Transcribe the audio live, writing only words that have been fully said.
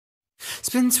It's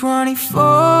been 24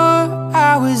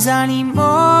 hours, I need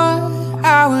more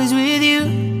hours with you.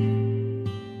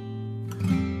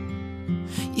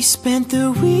 You spent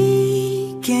the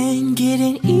weekend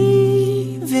getting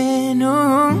even,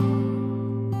 oh.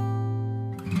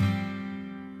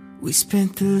 We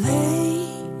spent the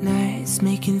late nights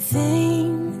making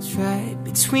things right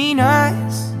between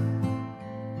us.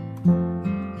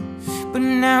 But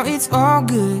now it's all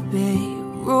good, babe.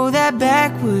 Roll that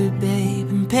backward, babe,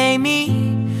 and pay me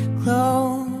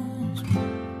close.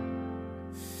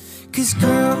 Cause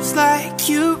girls like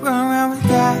you run around with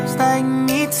guys like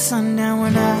me till sundown.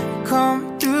 When I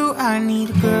come through, I need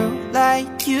a girl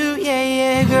like you, yeah,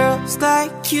 yeah. Girls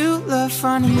like you love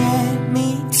fun, and yeah,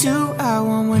 me too. I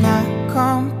want when I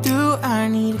come through, I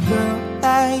need a girl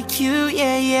like you,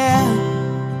 yeah, yeah.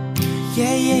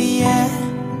 Yeah, yeah, yeah.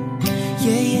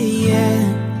 Yeah, yeah,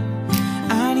 yeah.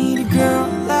 I need a girl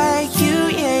like you,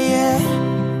 yeah, yeah.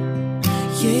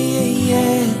 Yeah, yeah,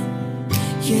 yeah.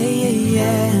 Yeah, yeah,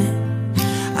 yeah.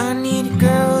 I need a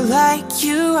girl like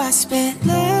you. I spent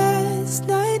last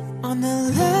night on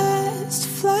the last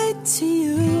flight to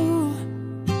you.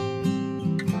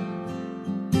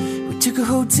 We took a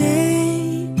whole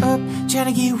day up,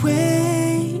 trying to get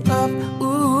way up,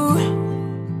 ooh.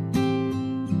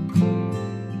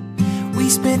 We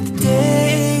spent the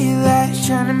daylight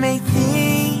trying to make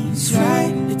things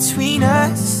right between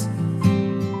us.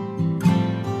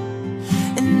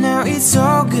 And now it's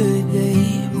all good,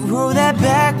 babe. Roll that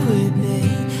backward,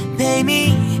 babe. Pay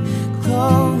me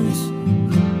close.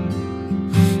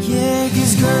 Yeah,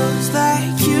 cause girls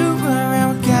like you run around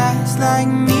with guys like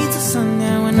me till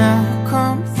sundown. When I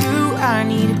come through, I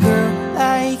need a girl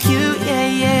like you, yeah,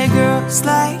 yeah. Girls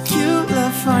like you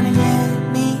love fun, and yeah,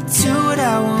 me too. What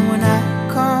I want when I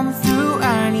come through,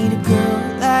 I need a girl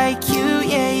like you,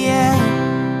 yeah, yeah.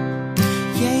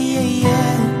 Yeah, yeah,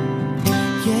 yeah.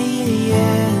 Yeah, yeah,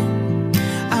 yeah.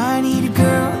 I need a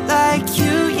girl like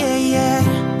you, yeah, yeah.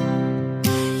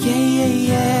 Yeah, yeah,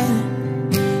 yeah.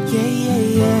 Yeah, yeah,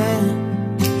 yeah.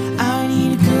 I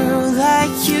need a girl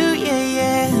like you, yeah,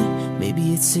 yeah.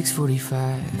 Maybe it's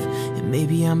 6:45, and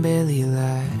maybe I'm barely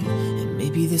alive, and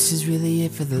maybe this is really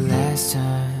it for the last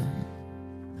time.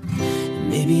 And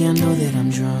maybe I know that I'm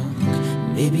drunk,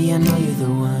 maybe I know you're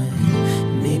the one.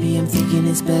 Maybe I'm thinking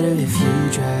it's better if you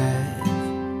drive.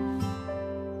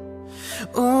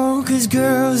 Oh, cause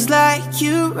girls like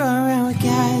you run around with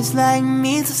guys like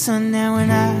me till sundown.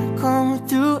 When I come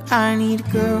through, I need a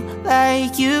girl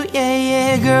like you, yeah,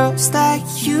 yeah. Girls like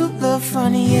you love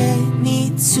funny, yeah,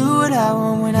 me too. What I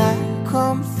want when I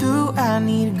come through, I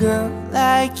need a girl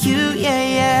like you, yeah,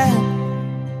 yeah.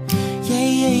 Yeah,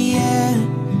 yeah, yeah.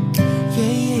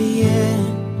 Yeah, yeah, yeah.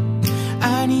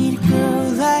 I need a girl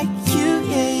like you,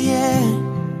 yeah, yeah.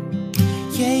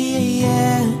 Yeah, yeah,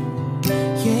 yeah.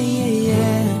 Yeah, yeah,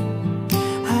 yeah.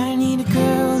 I need a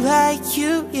girl like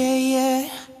you, yeah, yeah.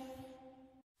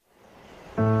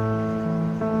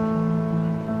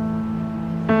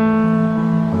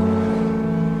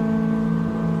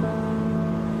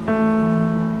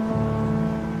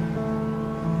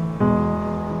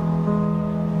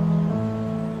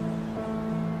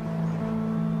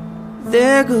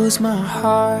 There goes my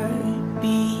heart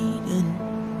beating,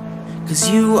 cause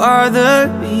you are the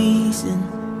reason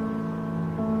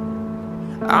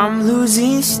I'm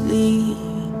losing sleep.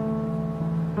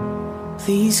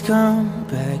 Please come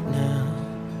back now.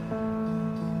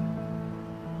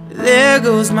 There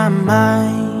goes my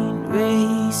mind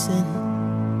racing,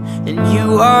 and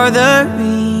you are the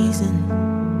reason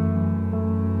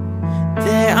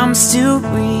that I'm still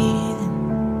breathing.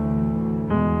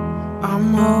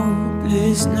 I'm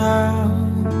hopeless now.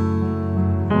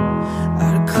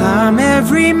 I'd climb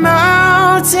every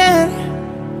mountain,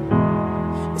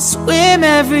 swim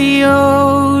every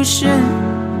ocean,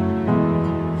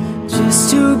 just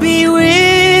to be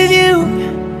with you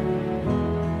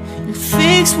and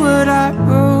fix what I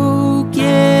broke,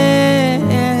 yeah.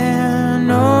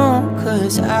 No,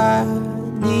 cause I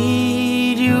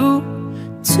need you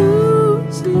to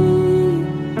sleep.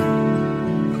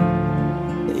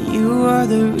 You are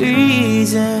the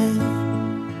reason.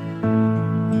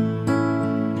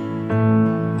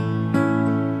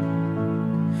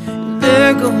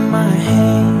 There go my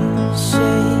hands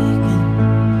shaking.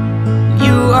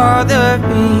 You are the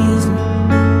reason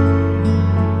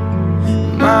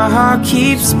my heart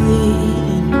keeps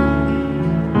bleeding.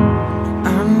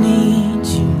 I need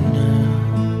you now.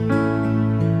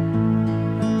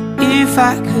 If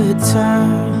I could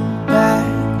turn back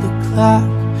the clock,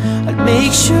 I'd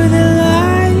make sure the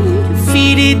light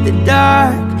defeated the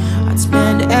dark. I'd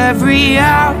spend every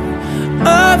hour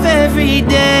of every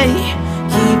day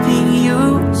keeping you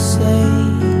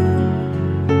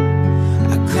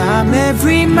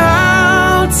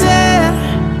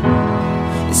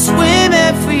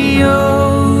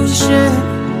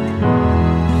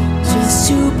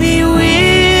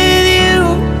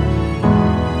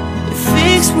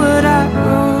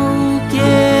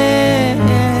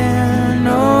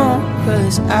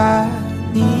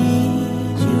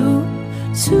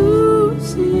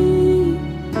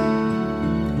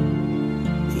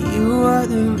are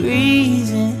the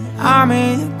reason I'm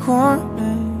in the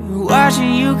corner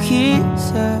watching you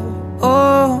kiss her.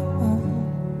 Oh,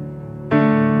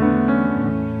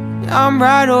 I'm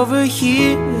right over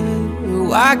here.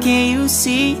 Why can't you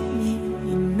see me?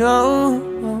 No.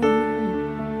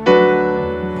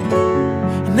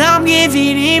 And I'm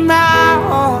giving it my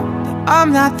all, but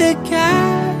I'm not the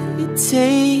guy you're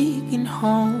taking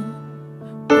home.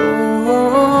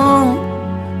 Oh,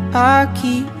 I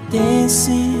keep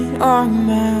dancing on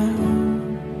my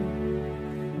own,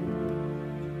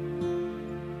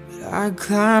 but I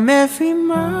climb every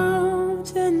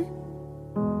mountain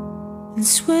and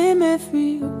swim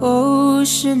every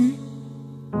ocean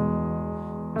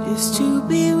just to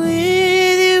be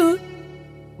with you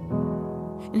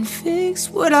and fix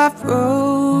what I've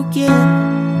broken.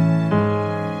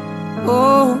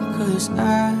 Oh, 'cause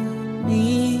I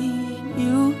need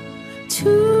you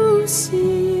to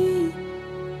see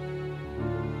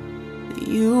that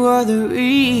you are the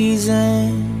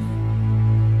reason.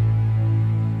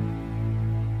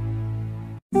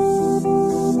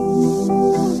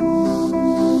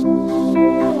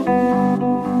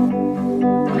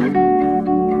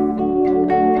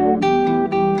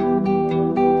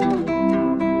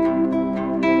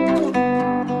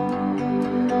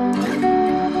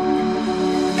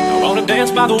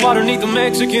 Dance by the water neath the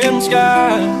Mexican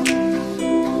sky,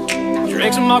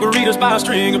 drink some margaritas by a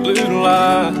string of blue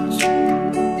lights,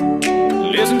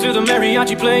 listen to the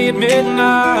mariachi play at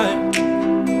midnight.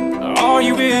 Are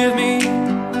you with me?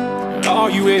 Are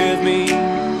you with me?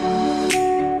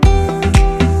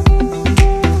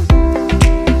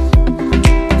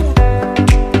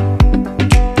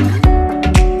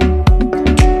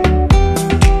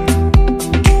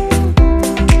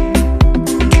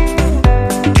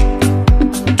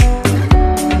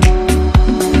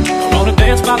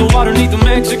 Water neath the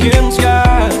Mexican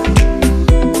sky,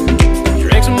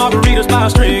 drink some margaritas by a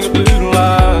string of blue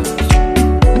lights,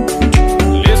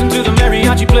 listen to the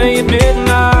mariachi play at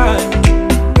midnight.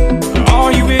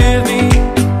 Are you with me?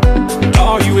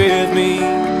 Are you with me?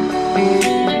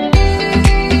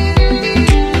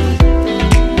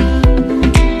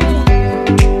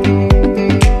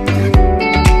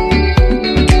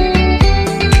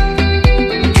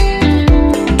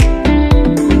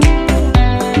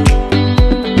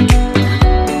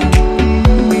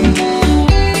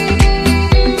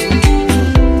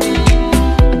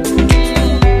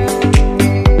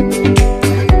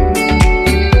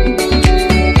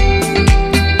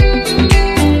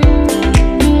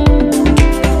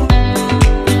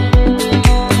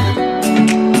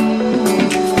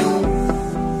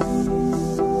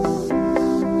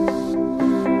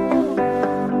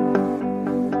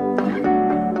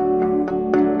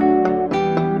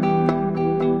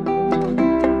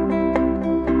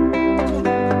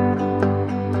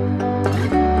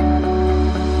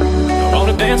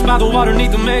 Dance by the water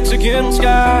neath the Mexican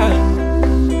sky,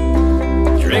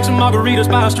 drink some margaritas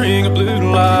by a string of blue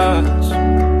lights,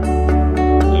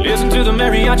 listen to the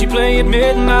mariachi play at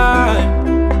midnight.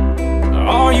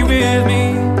 Are you with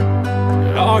me?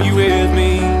 Are you with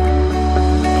me?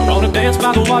 I wanna dance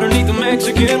by the water neath the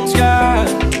Mexican sky,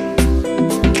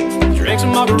 drink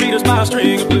some margaritas by a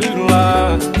string of blue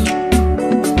lights,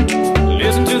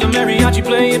 listen to the mariachi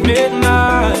play at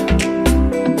midnight.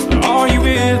 Are you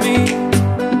with me?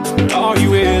 Are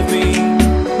you with me?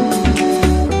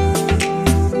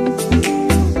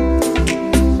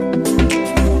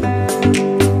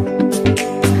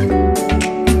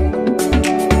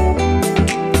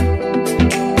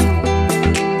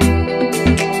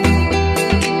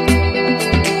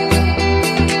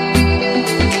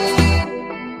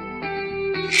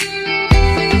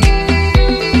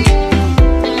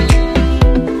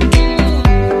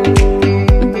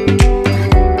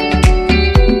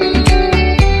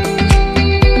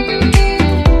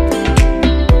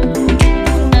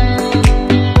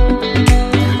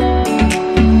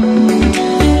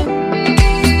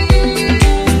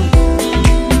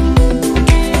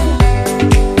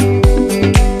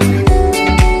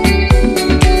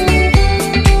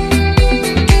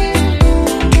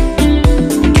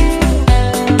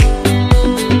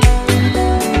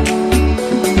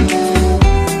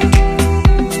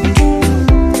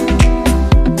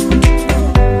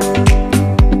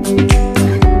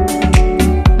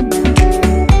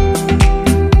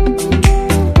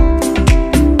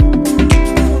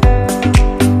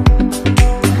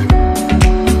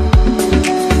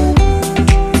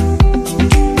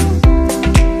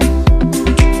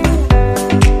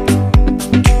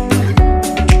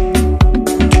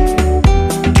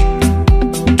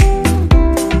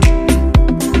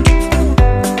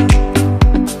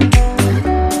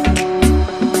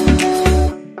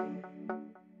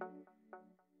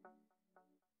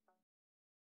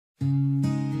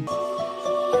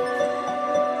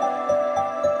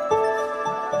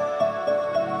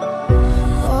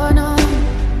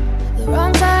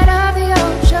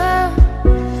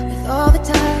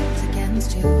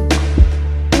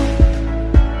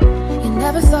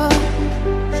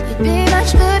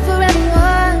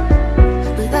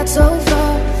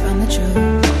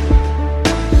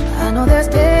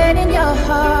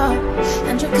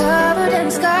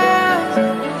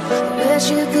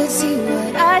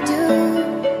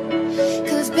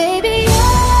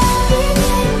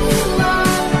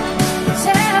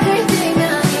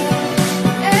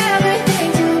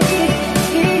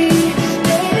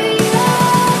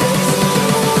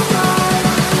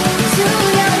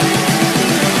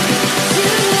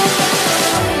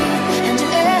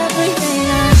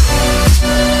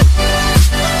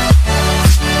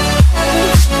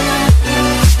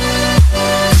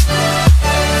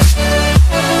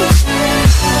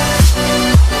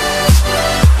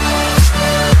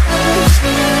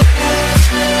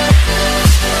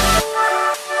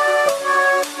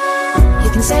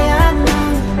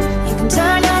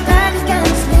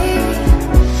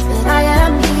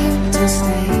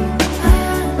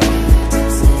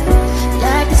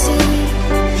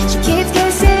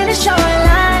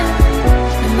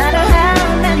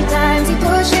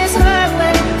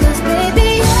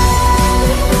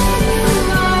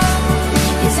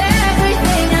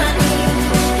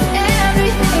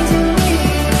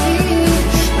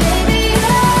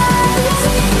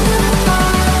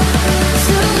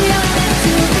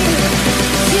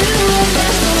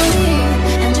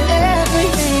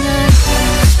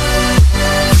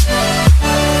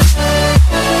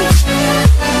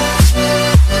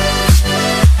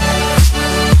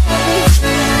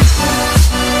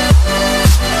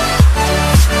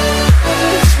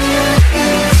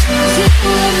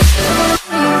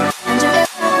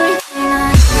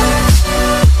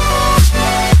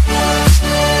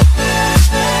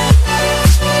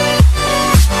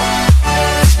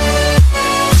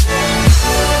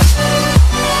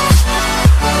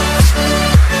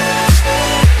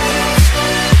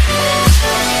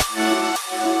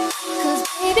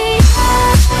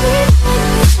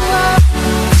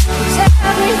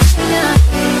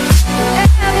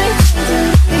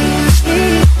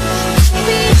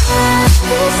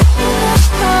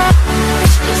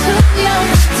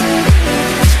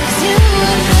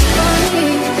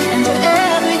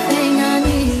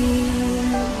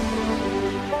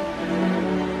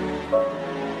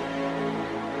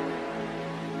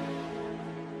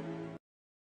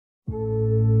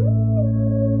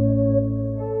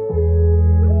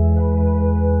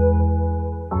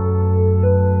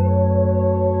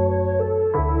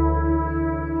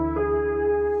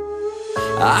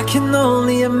 I can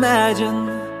only imagine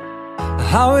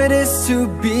how it is to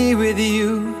be with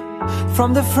you.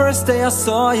 From the first day I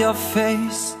saw your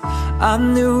face, I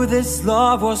knew this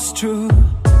love was true.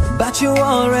 But you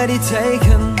already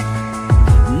taken,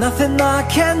 nothing I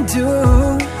can do.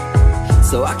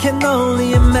 So I can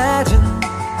only imagine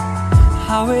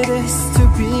how it is to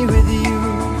be with you.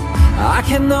 I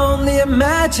can only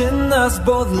imagine us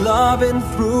both loving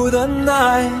through the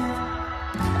night.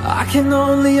 I can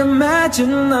only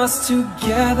imagine us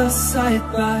together side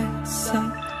by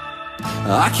side.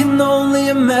 I can only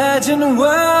imagine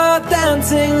we're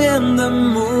dancing in the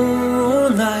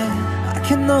moonlight. I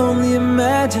can only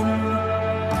imagine,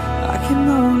 I can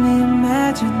only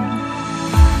imagine.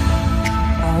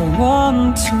 I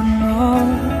want to know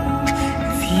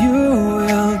if you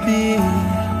will be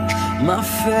my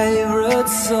favorite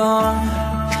song,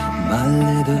 my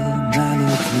little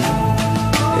melody.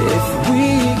 If we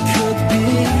could be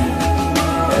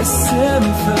a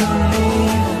symphony,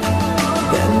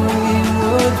 then we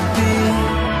would be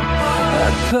a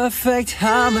perfect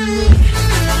harmony.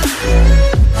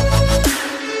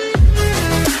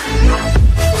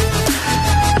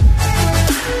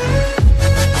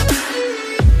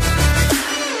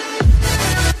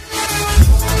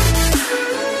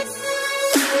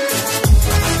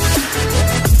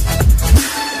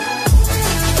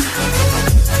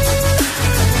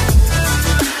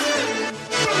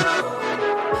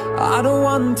 I don't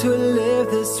want to live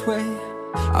this way.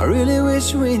 I really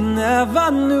wish we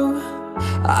never knew.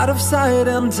 Out of sight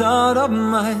and out of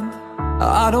mind,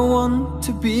 I don't want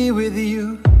to be with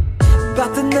you.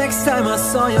 But the next time I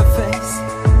saw your face,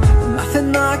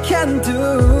 nothing I can do.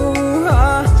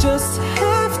 I just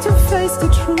have to face the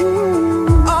truth.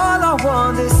 All I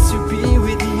want is to be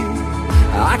with you.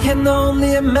 I can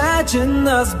only imagine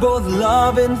us both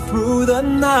loving through the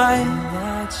night.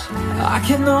 I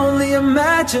can only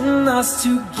imagine us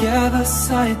together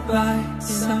side by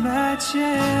side.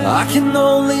 I can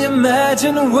only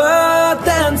imagine we're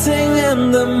dancing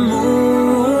in the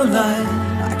moonlight.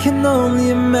 I can only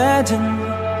imagine,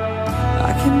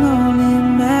 I can only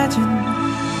imagine.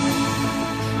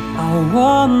 I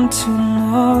want to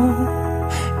know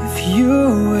if you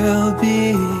will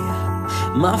be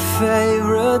my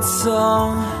favorite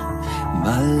song,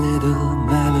 my little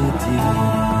melody.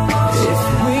 If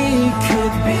we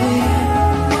could be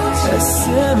a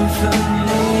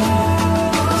symphony,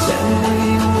 then we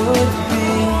would be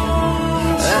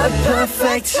a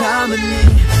perfect harmony.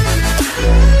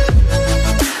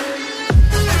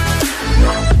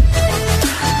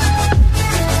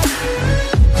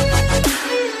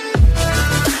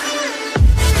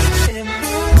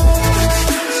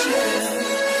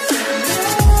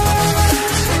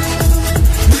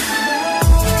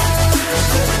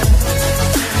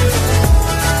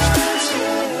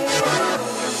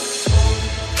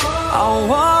 I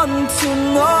want to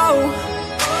know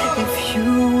if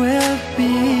you will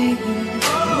be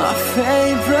my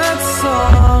favorite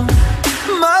song,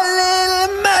 my little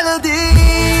melody.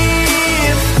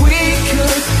 If we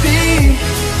could be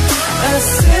a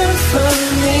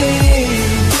symphony,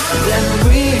 then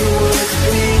we would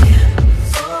be.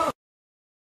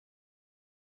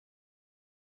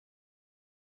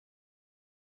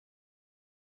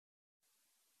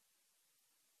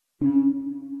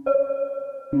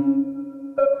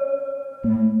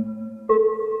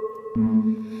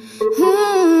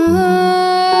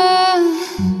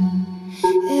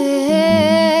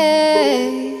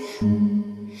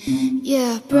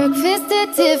 Yeah, breakfast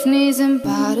at Tiffany's and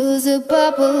bottles of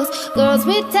bubbles. Girls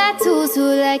with tattoos who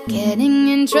like getting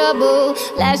in trouble.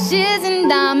 Lashes and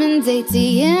diamonds,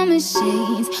 ATM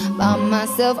machines. Bought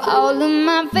myself all of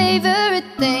my favorite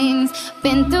things.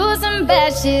 Been through some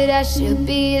bad shit, I should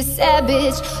be a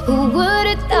savage. Who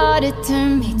would've thought it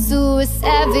turned me to a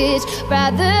savage?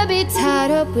 Rather be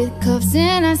tied up with cuffs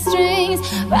and strings.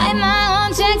 Write my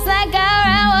own checks like I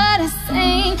write what I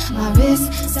sing. My wrist,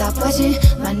 stop watching,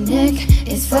 my neck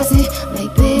is flossy.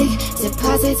 Make big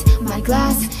deposits, my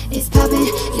glass is popping.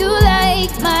 You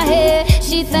like my hair,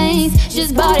 she thinks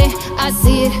she's bought it. I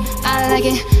see it, I like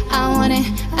it, I want it,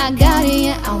 I got it,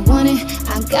 yeah, I want it,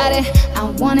 I got it, I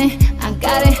want it, I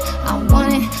got it, I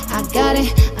want it, I got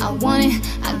it, I want it,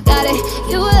 I got it.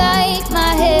 You like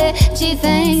my hair, she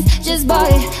thinks just bought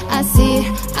it. I see it,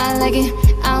 I like it,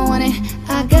 I want it,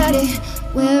 I got it.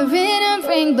 Wearing a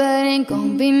ring but ain't ain't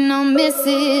gon' be no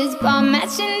misses. Bought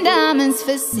matching diamonds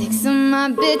for 6 of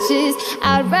my bitches.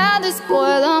 I'd rather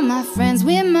spoil all my friends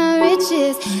with my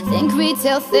riches. Think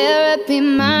retail therapy,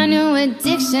 my new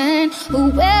addiction.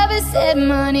 Whoever said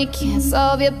money can't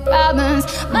solve your problems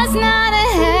must not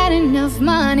have had enough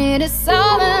money to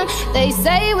solve them. They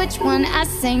say which one, I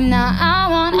say nah, I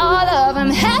want all of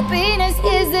them. Happiness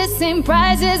is the same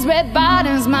price as red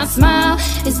bottoms. My smile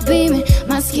is beaming,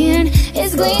 my skin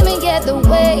is gleaming, yeah, the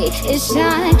way it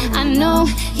shine, I know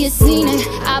you've seen it.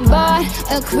 I bought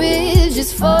a crib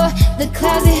just for the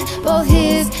closet, both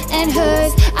his and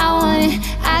hers. I want it,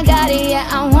 I got it, yeah,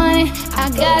 I want it, I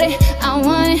got it, I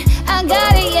want it, I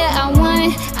got it, yeah, I want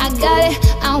it, I got it,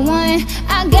 I want it,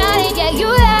 I got it, yeah. You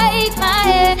like my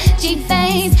hair, cheap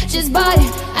things, just bought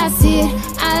it, I see it,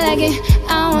 I like it,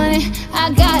 I want it,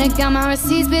 I got it. Got my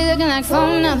receipts be looking like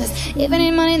phone numbers. If I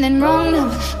need money, then wrong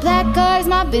number. Black card is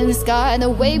my business card, the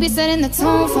way be setting the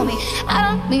tone for me. I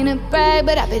don't mean to brag,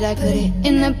 but I be like, put it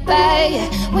in the bag, yeah.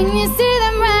 When you see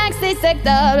them racks, they stacked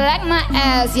up like my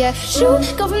ass, yeah.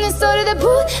 Shoot, go from the store to the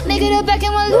booth, make it up back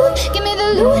in one loop. Give me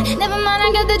the loot, never mind,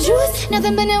 I got the juice.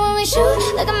 Nothing but now when we shoot.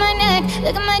 Look at my neck,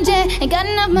 look at my jet. Ain't got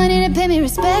enough money to pay me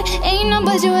respect. Ain't no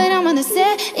budget when I'm on the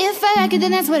set. If I like it,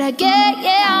 then that's what I get,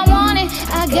 yeah. I want it,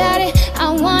 I got it, I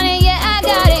want it, yeah, I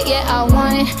got it, yeah, I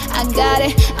want it, I got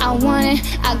it, I want it,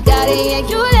 I got it, yeah.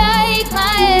 You like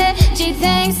my hair, gee,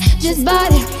 thanks, just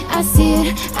bought it, I see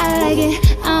it, I like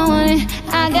it, I want it,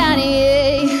 I got it,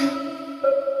 yeah.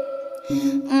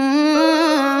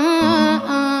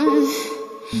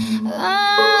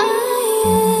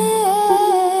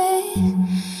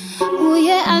 Oh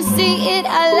yeah, I see it,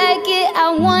 I like it,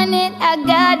 I want it, I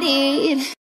got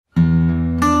it.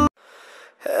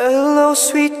 Hello,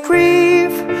 sweet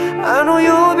grief, I know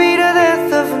you'll be the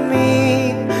death of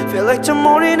me. Feel like the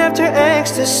morning after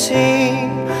ecstasy,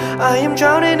 I am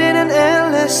drowning in an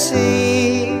endless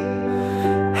sea.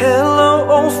 Hello,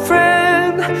 old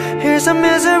friend, here's a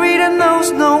misery that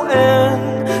knows no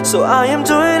end. So I am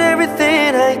doing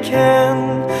everything I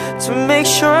can to make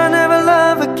sure I never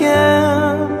love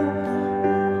again.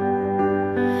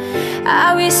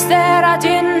 I wish that I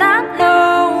did not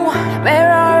know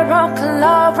where our broken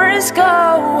lovers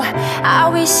go. I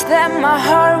wish that my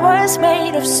heart was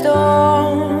made of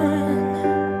stone.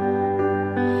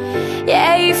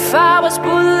 Yeah, if I was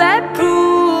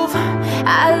bulletproof,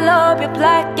 I'd love you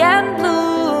black and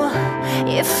blue.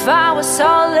 If I was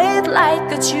solid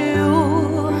like a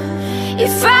Jew,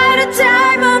 if I had a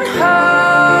diamond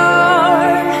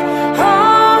heart,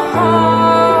 oh,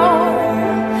 oh,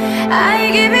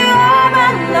 I'd give you all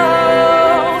my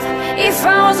love. If I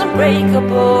was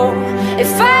unbreakable,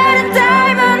 if I had a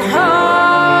diamond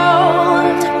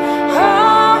heart,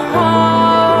 oh,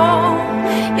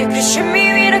 oh, you could shoot me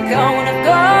with a gun of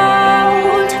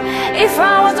gold. If I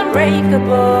was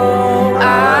unbreakable,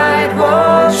 I'd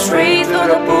walk straight through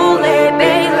the bullet,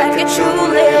 bathe like a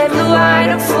tulip, blue-eyed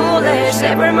and foolish,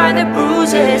 never mind the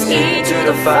bruises, into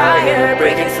the fire,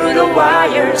 breaking through the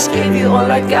wires, give you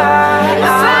all I got.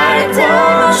 I'd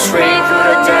walk straight through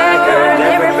the dagger,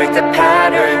 never break the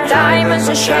pattern, diamonds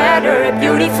unshattered,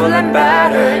 beautiful and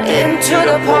battered, into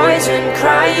the poison,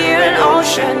 cry you an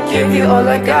ocean, give you all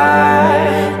I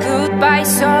got. Goodbye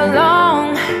so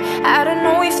long, I don't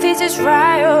know if this is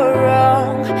right or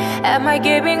wrong. Am I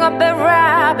giving up where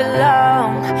I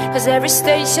belong? Cause every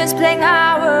station's playing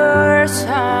our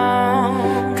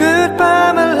song.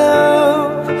 Goodbye, my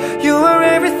love, you are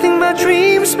everything my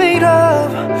dreams made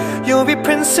of. You'll be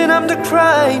prince and I'm the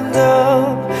crying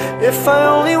dove. If I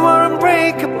only were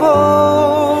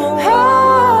unbreakable. Oh,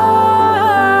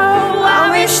 I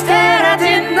wish that I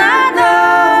did not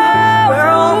know where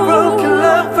all broken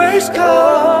lovers go.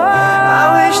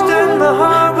 I wish that my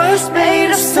heart was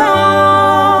made of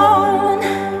stone.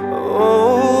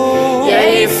 Oh, yeah,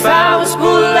 if I was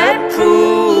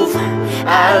bulletproof,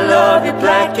 I'd love you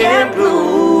black and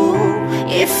blue.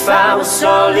 If I was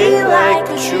solid like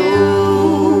a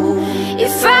Jew,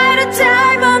 if I had a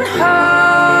diamond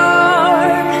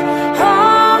heart,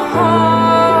 oh,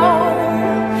 oh,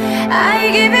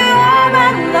 I'd give you all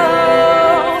my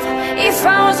love. If I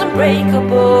was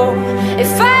unbreakable,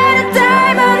 if I had a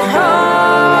diamond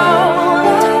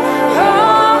heart,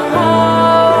 oh,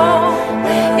 oh,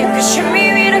 you could shoot me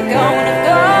with a gun of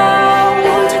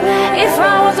gold. If I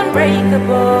was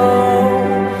unbreakable,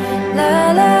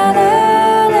 la la la.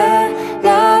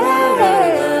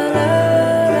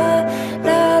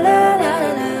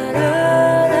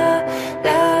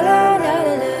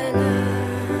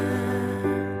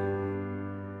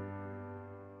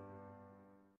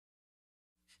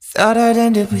 Thought I'd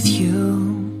end up with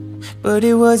you, but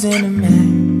it wasn't a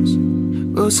match.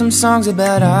 Wrote some songs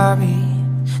about Ari,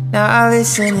 now I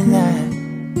listen to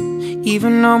that.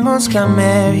 Even almost got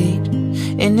married,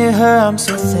 and to her I'm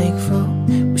so thankful.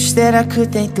 Wish that I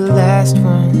could thank the last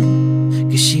one,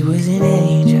 'cause she was an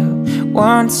angel.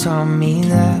 One taught me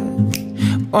love,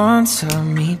 one taught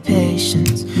me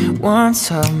patience, one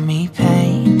taught me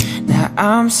pain. Now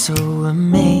I'm so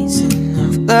amazing.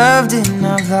 I've loved and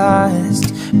I've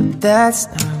lost, but that's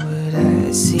not what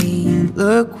I see.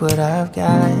 Look what I've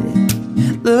got,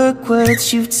 look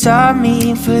what you've taught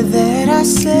me. For that I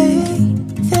say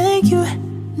thank you,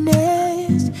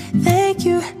 next. Thank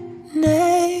you,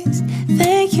 next.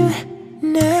 Thank you,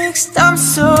 next. I'm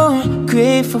so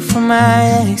grateful for my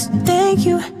ex. Thank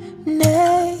you,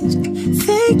 next.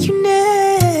 Thank you,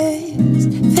 next.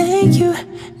 Thank you,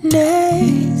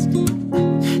 next.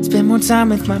 Spend more time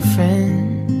with my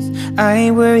friends, I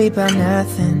ain't worried about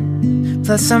nothing.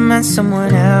 Plus I met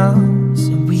someone else,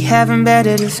 and we having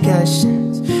better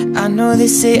discussions. I know they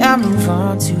say I move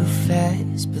on too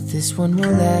fast, but this one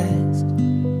will last.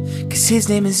 'Cause his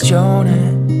name is Jonah,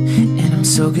 and I'm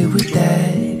so good with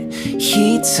that.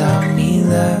 He taught me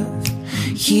love,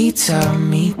 he taught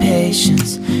me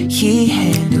patience, he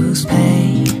handles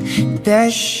pain.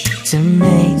 That's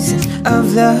amazing. I've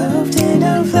loved and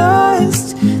I've lost,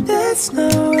 that's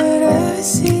not what I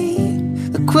see.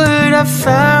 Look what I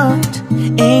found,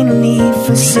 ain't no need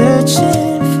for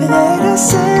searching. For that I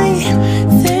say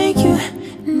thank you,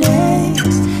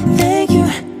 next. Thank you,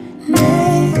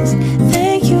 next.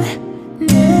 Thank you,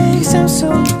 next. I'm so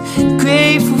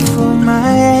grateful for my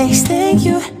ex. Thank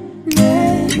you,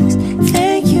 next.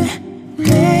 Thank you,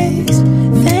 next.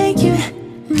 Thank you,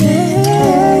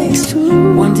 next.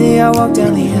 One day I walk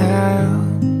down the aisle,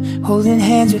 holding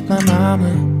hands with my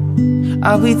mama.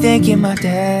 I'll be thanking my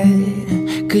dad,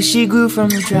 'cause she grew from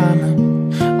the drama.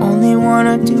 Only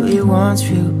wanna do it once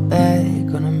real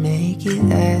bad, gonna make it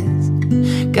last.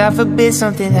 God forbid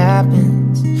something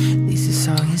happens, at least the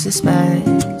song is a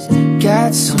smash.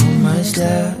 Got so much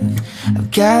love,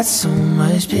 I've got so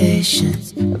much patience.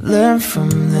 I've learned from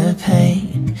the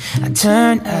pain, I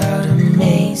turned out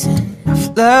amazing. I've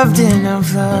loved and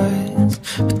I've lost,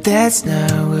 but that's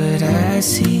not what I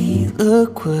see.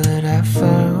 Look what I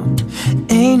found,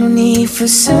 ain't no need for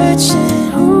searching.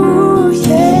 Ooh,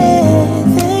 yeah.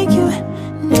 Thank you,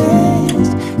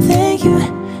 next. Thank you,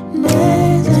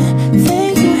 next.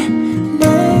 Thank you,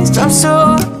 next. I'm so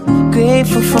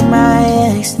grateful for my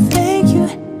ex. Thank you,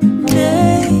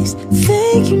 next.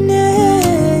 Thank you,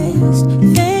 next.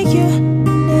 Thank you,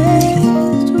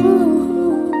 next.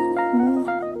 Ooh.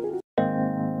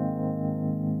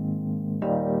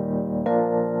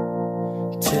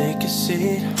 Take a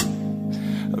seat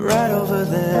right over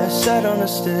there, sat on the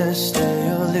stairs, stay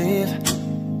or leave.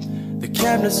 The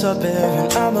cabinets are bare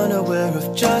and I'm unaware of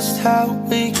just how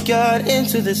we got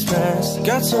into this mess.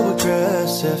 Got so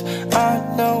aggressive, I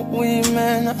know we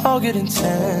men all good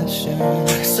intention.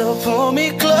 So pull me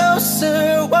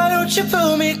closer, why don't you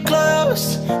pull me close?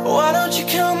 Why don't you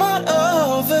come on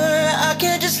over, I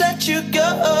can't just let you go.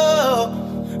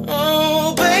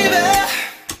 Oh baby,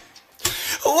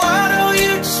 why don't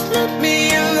you just meet me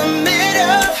in the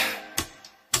middle?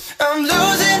 I'm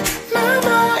losing my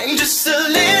mind just a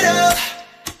little.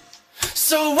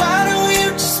 So why don't you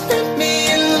just meet me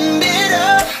in the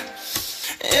middle?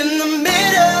 In the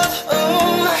middle,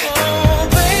 oh, oh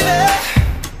baby.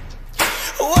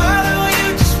 Why don't you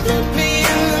just meet me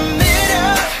in the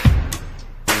middle?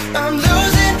 I'm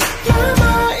losing my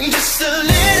mind just a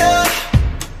little.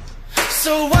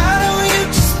 So why don't you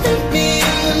just meet me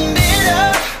in the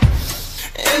middle?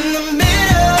 In the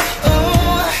middle,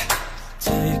 oh.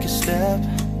 Take a step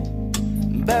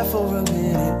back for a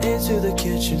minute, into the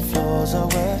kitchen, floors are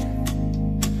wet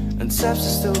and taps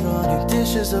are still running,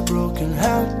 dishes are broken.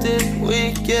 How did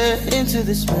we get into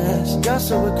this mess? Got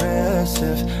so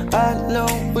aggressive, I know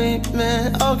we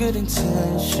meant all good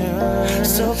intentions.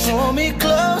 So pull me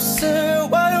closer,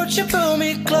 why don't you pull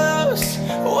me close?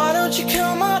 Why don't you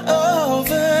come on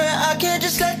over, I can't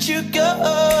just let you go.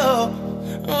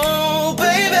 Oh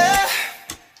baby,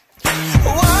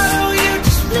 why don't you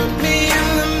just meet me in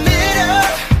the middle?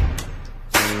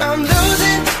 I'm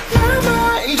losing my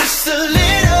mind just a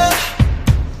little.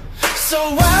 So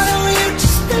why don't you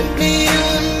just meet me in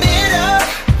the middle?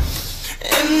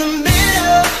 In the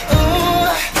middle,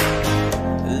 oh.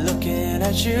 Looking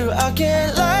at you, I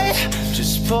can't lie,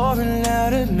 just pouring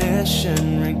out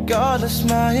admission, regardless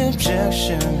my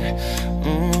objection.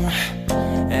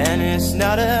 And it's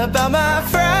not about my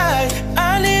pride,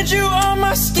 I need you on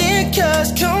my skin,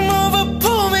 'cause come over,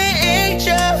 pull me in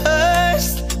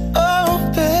just. Oh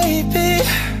baby,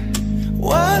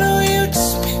 why don't you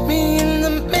just meet me in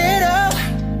the middle?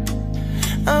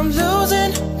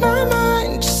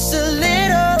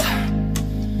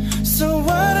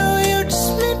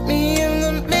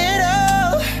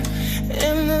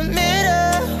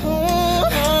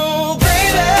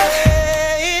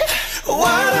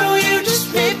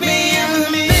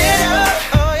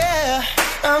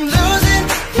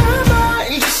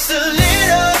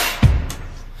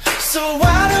 So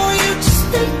why don't you just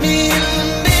meet me in the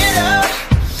middle?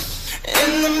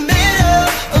 In the middle,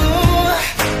 ooh.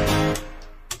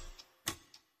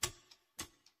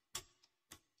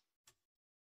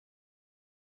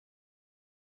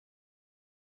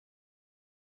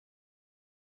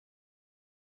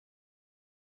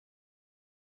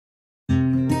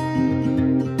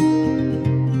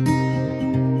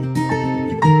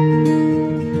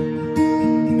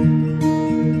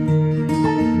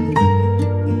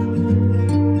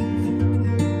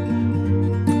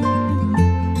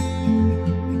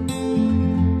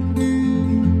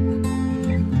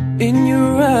 In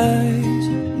your eyes,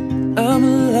 I'm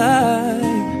alive.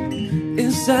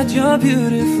 Inside you're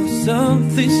beautiful,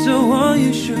 something so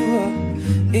unusual.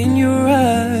 In your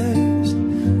eyes,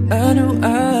 I know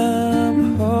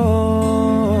I'm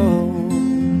home.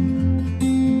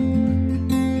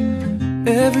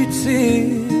 Every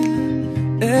tear,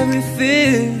 every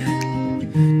fear,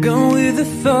 gone with the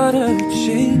thought of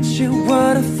changing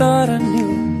what I thought I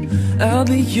knew. I'll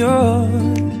be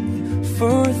yours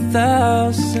for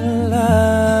 1,000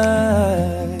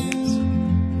 lives.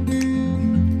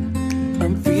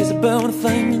 I'm free as a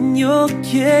butterfly in your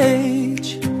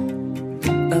cage.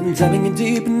 I'm diving in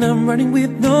deep and I'm running with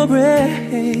no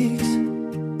brakes.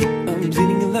 I'm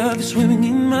bleeding in love, swimming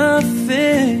in my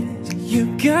face. You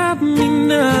got me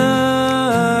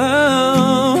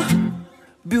now.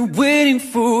 Been waiting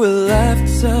for a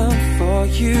lifetime for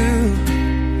you.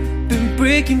 Been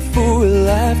breaking for a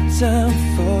lifetime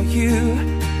for you.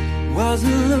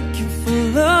 Wasn't looking for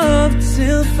love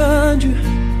till found you.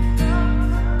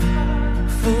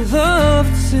 For love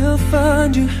till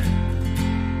found you.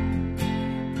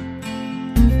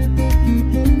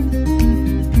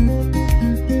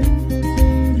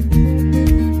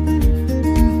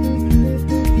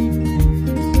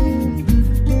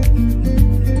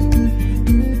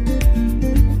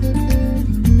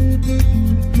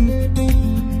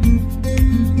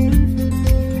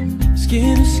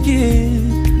 Skin to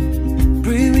skin,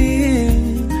 breathe me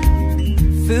in.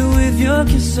 Filled with your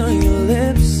kiss on your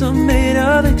lips, I'm made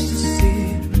of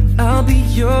ecstasy. I'll be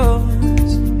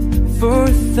yours for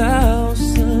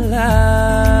 1,000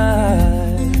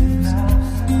 lives.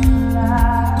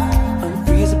 I'm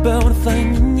free as a butterfly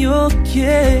in your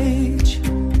cage.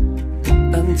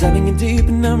 I'm diving in deep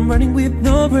and I'm running with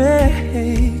no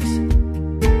brakes.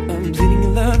 I'm bleeding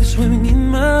in love, swimming in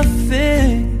my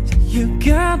face. You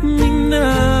got me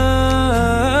now.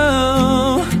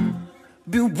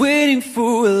 Been waiting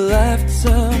for a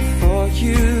lifetime for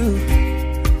you.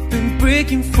 Been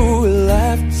breaking for a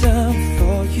lifetime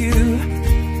for you.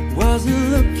 Wasn't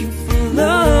looking for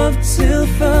love till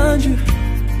found you.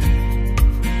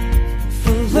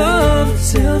 For love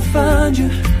till found you.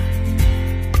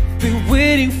 Been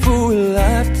waiting for a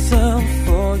lifetime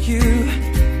for you.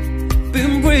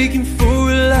 Been breaking for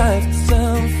a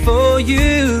lifetime for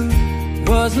you.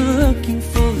 Wasn't looking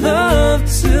for love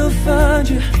till found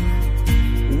you.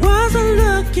 Wasn't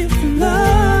looking for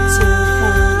love till found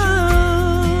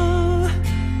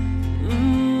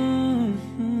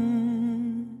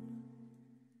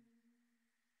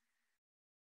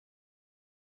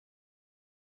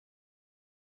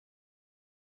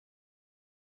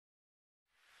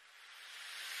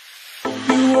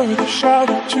You were the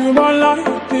shadow to my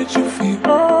light. Did you feel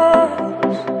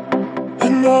us?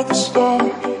 Another star,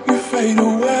 you fade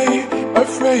away.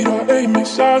 Afraid our aim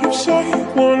is out of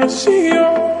sight. Wanna see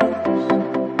us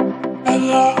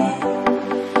alive.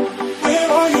 Where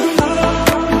are you now?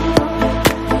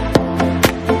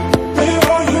 Where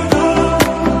are you now?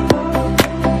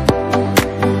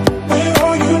 Where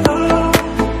are you now?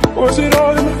 Was it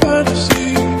all in my fantasy?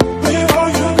 Where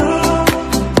are you now?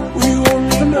 Were you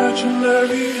only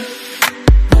imaginary?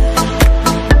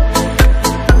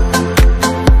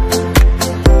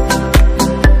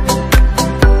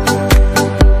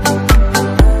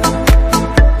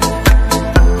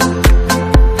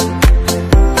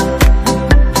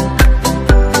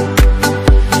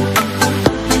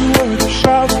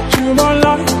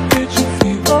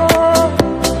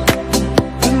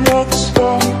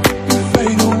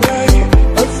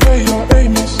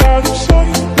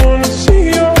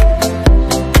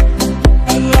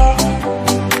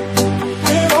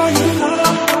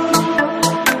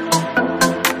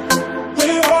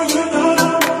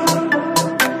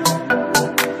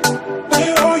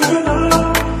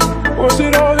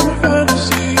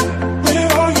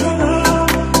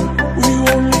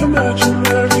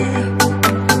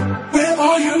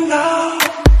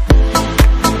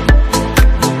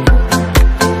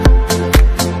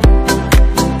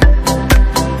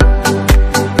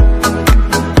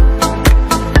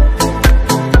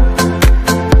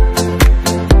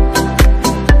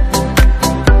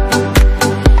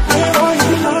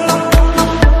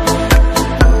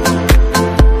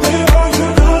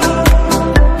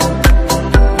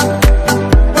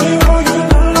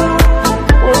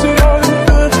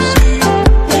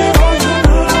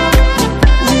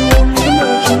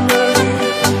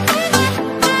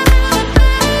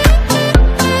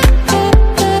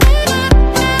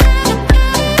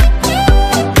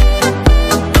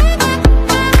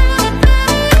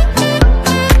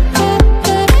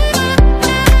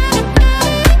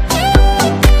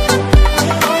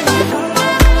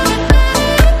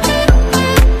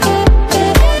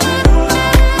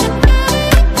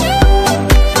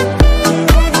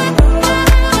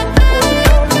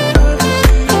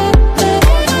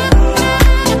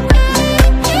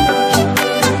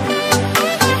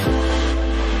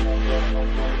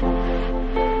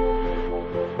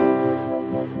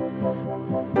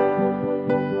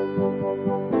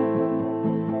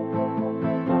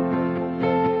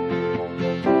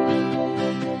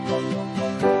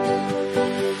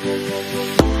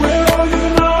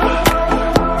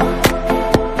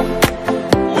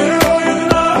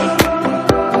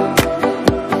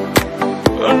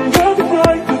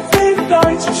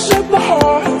 to set my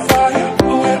heart on fire.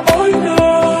 We're all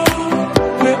enough,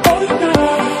 we're all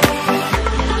enough.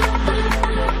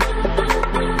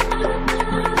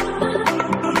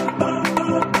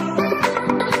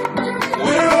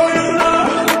 We're all enough. We're all enough.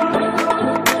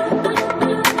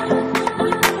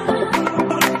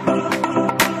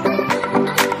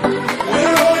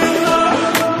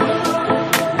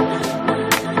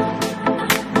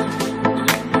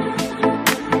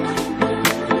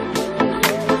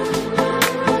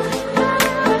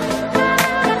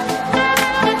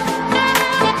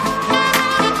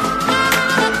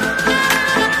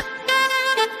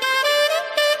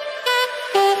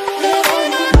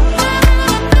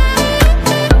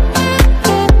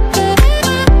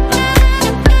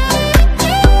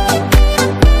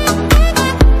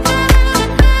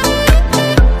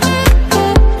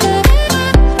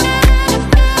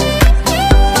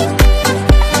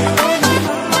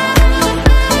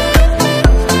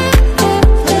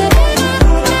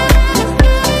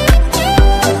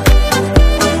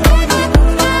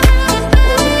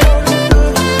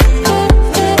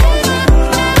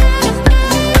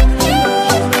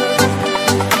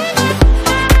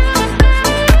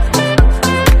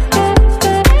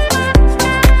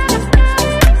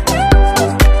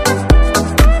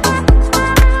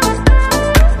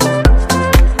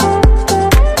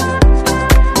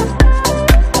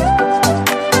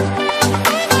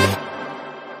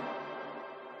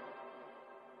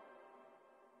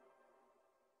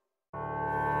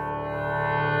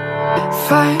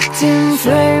 Fighting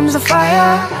flames of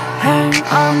fire, hang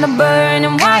on the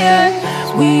burning wire.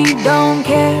 We don't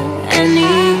care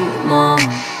anymore.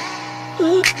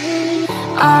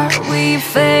 Are we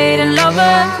fading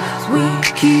lovers? We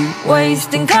keep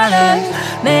wasting colors.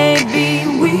 Maybe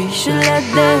we should let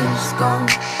this go.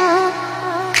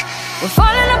 We're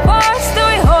falling apart, still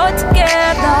we hold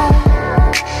together.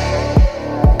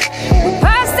 We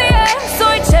pass the end, so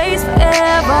we chase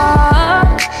forever.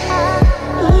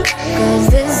 Cause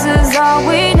this is all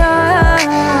we know.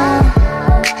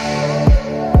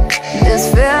 This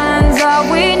feeling's all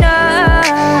we know.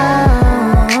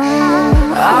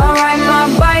 I'll ride my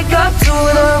bike up to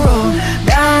the road,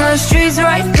 down the streets,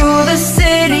 right through the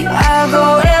city. I'll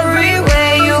go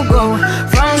everywhere you go,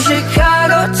 from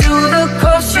Chicago to the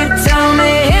coast. You tell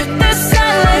me hit the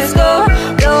sun, let's go.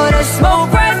 Blow the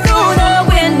smoke right through the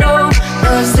window.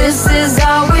 Cause this is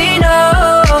all we know.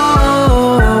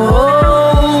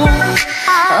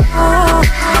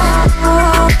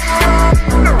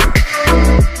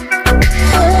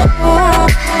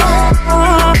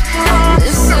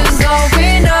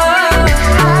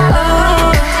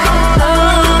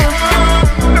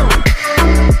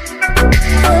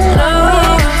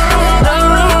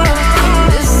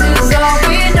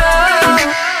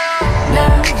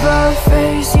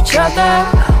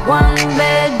 One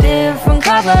bed, different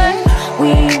covers.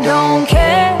 We don't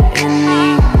care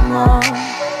anymore.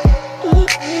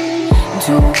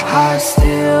 Two hearts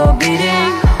still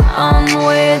beating on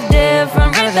with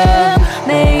different rhythms.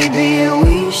 Maybe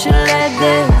we should let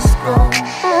this go.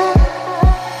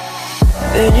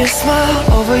 Then you smiled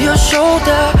over your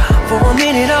shoulder. For a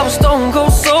minute I was stone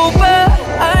cold sober.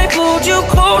 I pulled you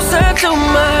closer to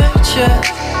my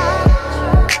chest.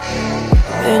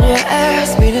 Then you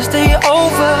asked me to stay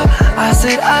over. I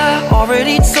said I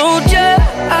already told ya.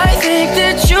 I think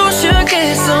that you should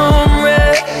get some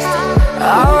rest.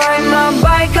 I'll ride my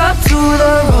bike up to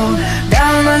the road,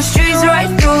 down the streets, right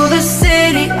through the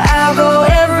city. I'll go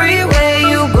everywhere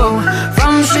you go,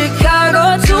 from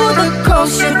Chicago to the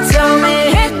coast. You tell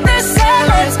me hit the sun,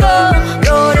 let's go.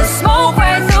 Blow the smoke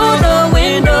right through the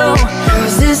window.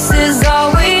 Cause this is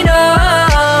all we know.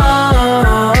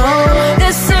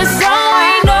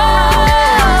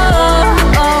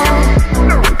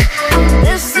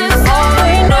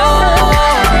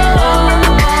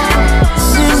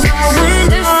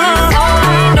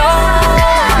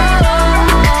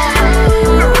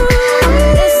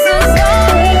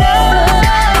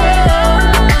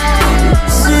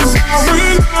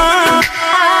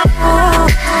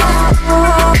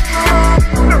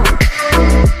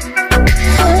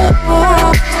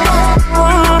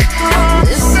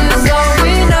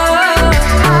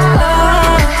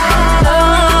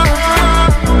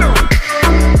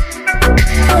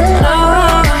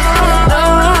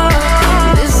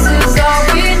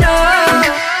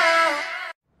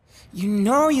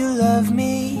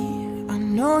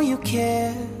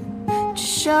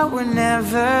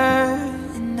 Whenever,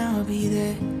 and I'll be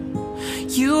there.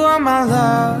 You are my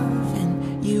love,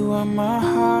 and you are my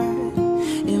heart,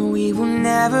 and we will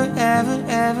never, ever,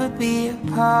 ever be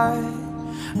apart.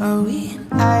 Are we an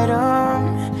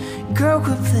item? Girl,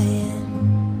 quit playing.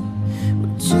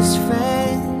 We're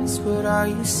are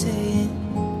you saying?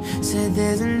 Said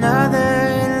there's another,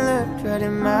 and looked right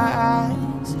in my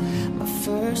eyes. My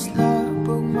first love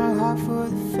broke my heart for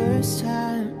the first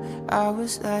time. I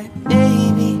was like,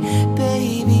 baby,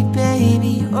 baby,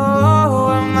 baby. Oh,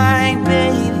 I'm like,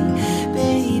 baby,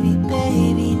 baby,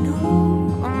 baby.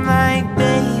 No, I'm like,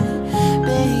 baby,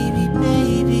 baby,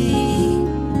 baby.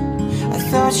 I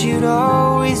thought you'd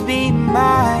always be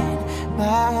mine,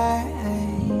 mine.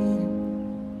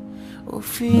 Oh,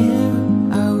 for you,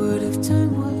 I would have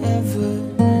done whatever.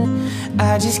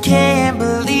 I just can't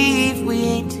believe we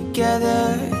ain't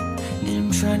together. And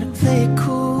I'm trying to play it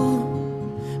cool,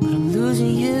 but I'm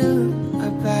losing you. I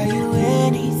buy you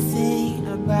anything,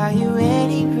 I buy you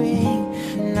any ring,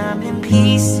 and I'm in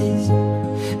pieces.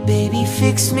 Baby,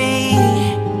 fix me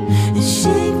and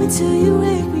shake me till you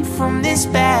wake me from this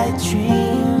bad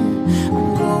dream.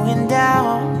 I'm going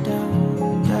down,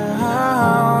 down,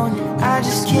 down. I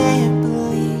just can't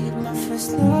believe my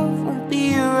first love won't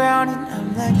be around. And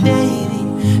I'm like, baby,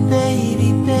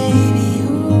 baby, baby.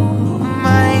 Oh,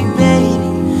 my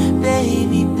baby,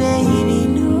 baby, baby.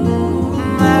 No,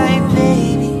 my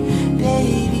baby,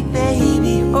 baby,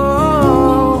 baby.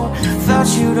 Oh, thought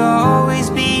you'd always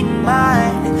be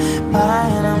mine,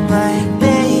 mine. I'm like,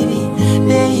 baby,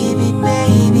 baby,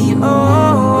 baby.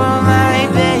 Oh, my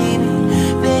baby,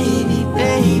 baby,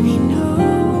 baby. No,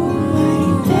 my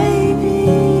baby,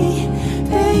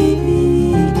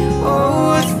 baby.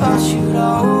 Oh, I thought you'd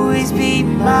always be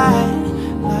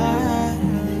mine, mine.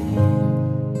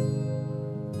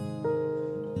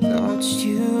 Thought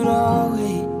you'd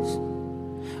always,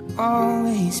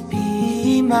 always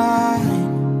be mine.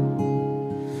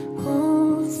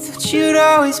 Oh, thought you'd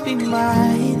always be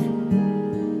mine.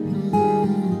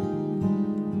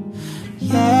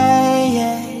 Yeah,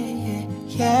 yeah,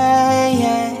 yeah, yeah,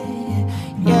 yeah,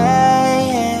 yeah,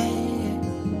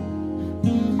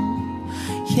 yeah,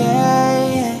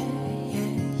 yeah,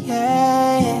 yeah,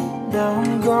 yeah. Now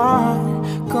I'm gone,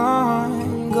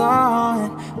 gone,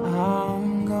 gone.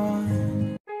 I'm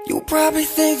gone. You probably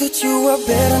think that you are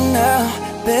better now,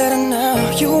 better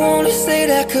now. You only say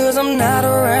that cause I'm not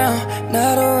around,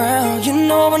 not around. You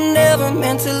know I never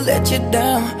meant to let you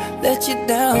down, let you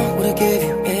down. Would've gave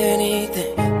you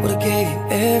anything, would've gave you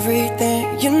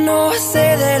everything. You know I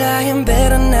say that I am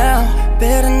better now,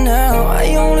 better now.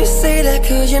 I only say that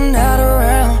cause you're not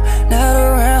around, not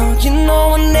around. You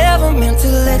know I never meant to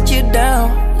let you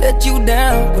down, let you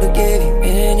down. Would've gave you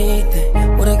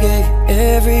anything, would've gave you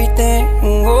everything.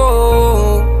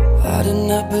 Whoa, I did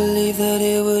not believe that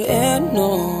it would end,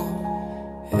 no.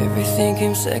 Everything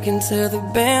came second to the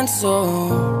band, so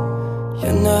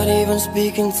you're not even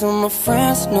speaking to my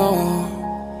friends, no.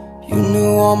 You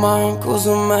knew all my uncles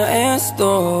and my aunts,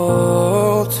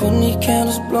 though. 20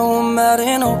 candles, blow 'em out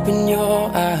and open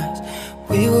your eyes.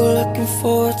 We were looking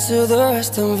forward to the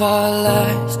rest of our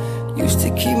lives. Used to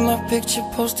keep my picture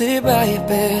posted by your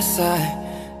bedside.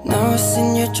 Now it's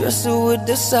in your dresser with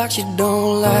the socks you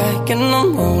don't like. And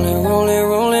I'm rolling, rolling,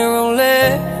 rolling,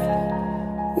 rolling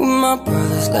with my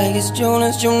brothers like it's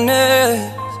Jonas, Jonas.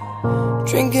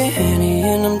 Drinking Henny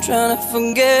and I'm trying to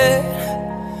forget,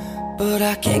 but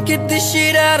I can't get this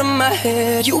shit out of my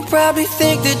head. You probably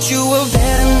think that you are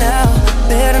better now,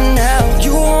 better now.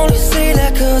 You only say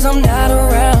that cause I'm not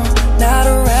around, not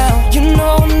around. You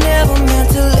know I never meant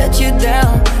to let you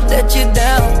down, let you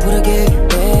down. Would've gave you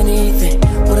anything,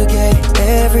 would've gave you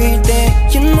everything.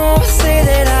 You know I say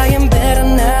that I am better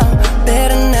now,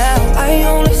 better now. I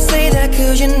only say that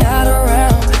cause you're not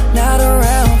around, not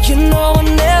around. You know I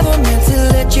never meant to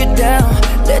let you down,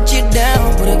 let you down.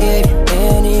 Would've gave you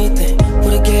anything,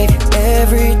 would've gave you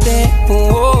everything.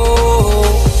 Whoa.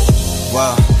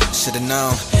 Wow, should've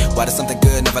known. Why does something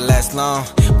good never last long?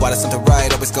 Why does something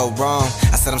right always go wrong?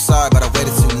 I said I'm sorry, but I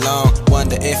waited too long.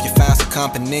 Wonder if you found some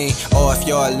company, or if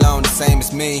you're alone, the same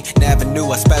as me. Never knew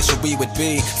how special we would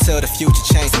be, till the future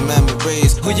changed the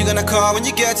memories. Who you gonna call when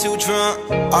you get too drunk?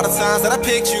 All the times that I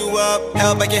picked you up,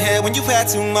 held back your head when you had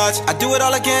too much. I do it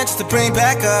all again just to bring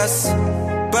back us,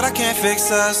 but I can't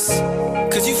fix us,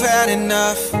 cause you've had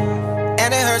enough,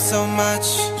 and it hurts so much.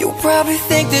 You probably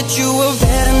think that you are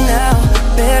better now,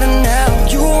 better now.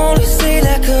 You only say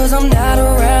that cause I'm not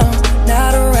around,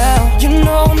 not around. You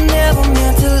know I never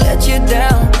meant to let you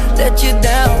down, let you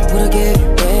down. Would've gave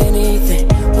you anything,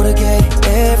 would've gave you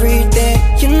everything.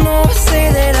 You know I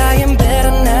say that I am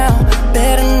better now,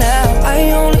 better now.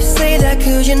 I only say that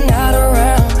cause you're not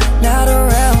around, not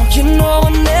around. You know I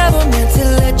never meant to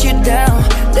let you down,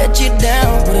 let you down.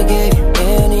 Would've gave you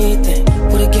anything,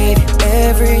 would've gave you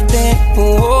everything.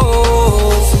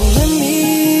 Whoa. So let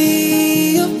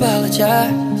me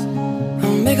apologize.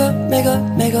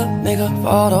 Make up for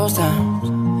all those times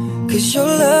 'cause your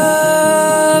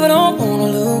love I don't wanna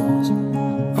lose.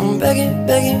 I'm begging,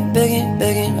 begging, begging,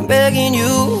 begging, I'm begging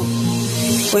you.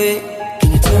 Wait,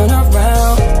 can you turn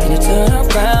around? Can you turn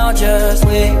around? Just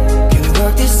wait. Can we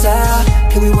work this out?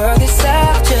 Can we work this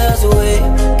out? Just wait.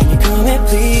 Can you come in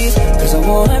please? 'Cause I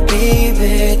wanna be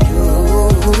with you.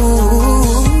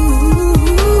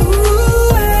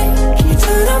 Wait, can you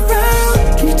turn around?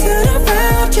 Can you turn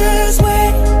around? Just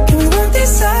wait. Can we work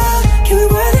this out? Can we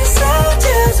work this out?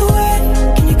 Just wait.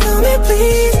 Can you come in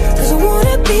please? 'Cause I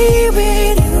wanna be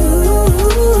with you.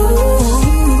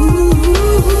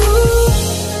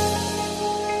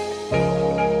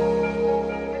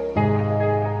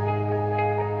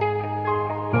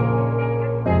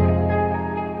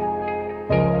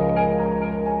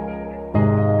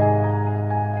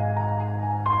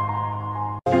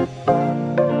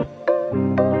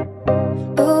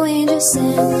 Oh, angel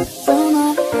sent from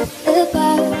up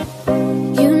above.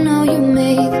 You know you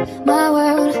made my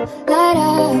world light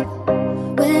up.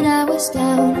 When I was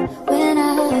down, when I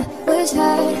was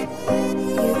hurt,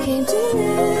 you came to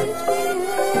lift me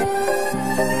up.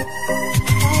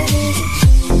 I was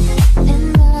in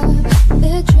love,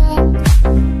 the drop.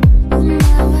 Oh,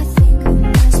 now I think I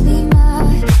must be my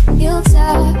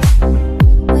hilltop.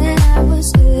 When I was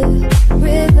a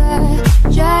river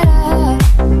dried up,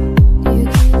 you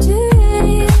came to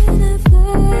rain and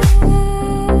flood.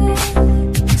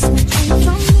 So drink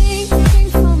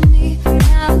from me,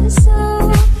 now it's so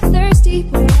thirsty.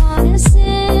 We're on a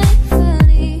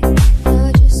symphony. I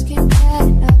just can't get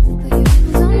enough. Put your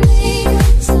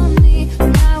hands on me,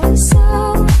 now it's so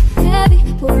heavy.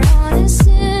 We're on a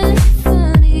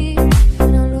symphony.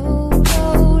 And a low,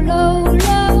 low, low,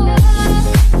 low.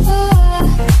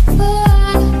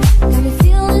 Got me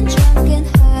feeling drunk and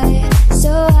high,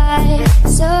 so high,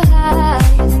 so high.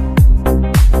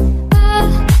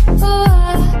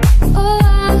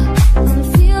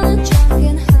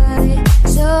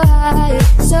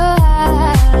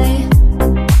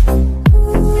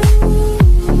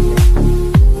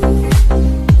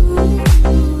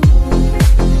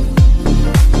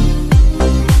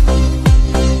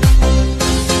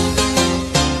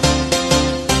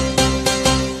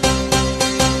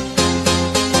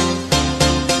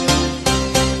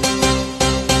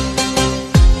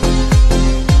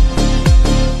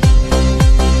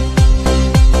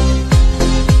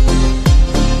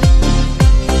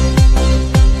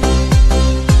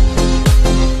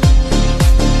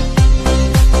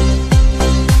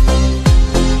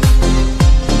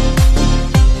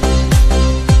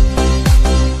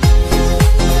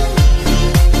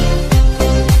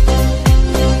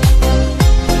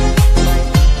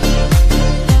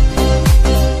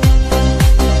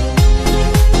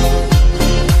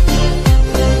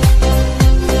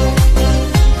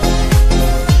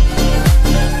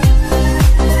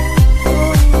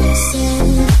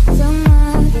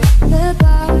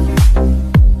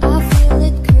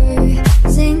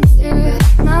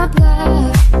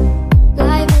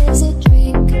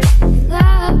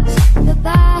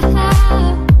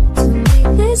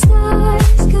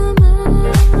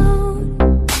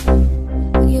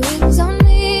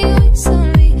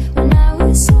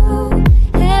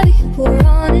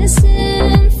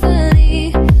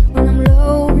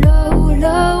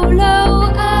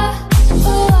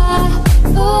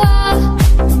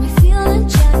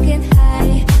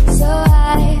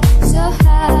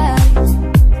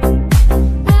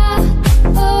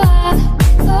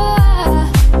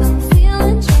 I'm feeling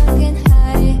drunk and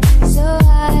high, so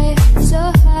high, so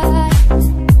high.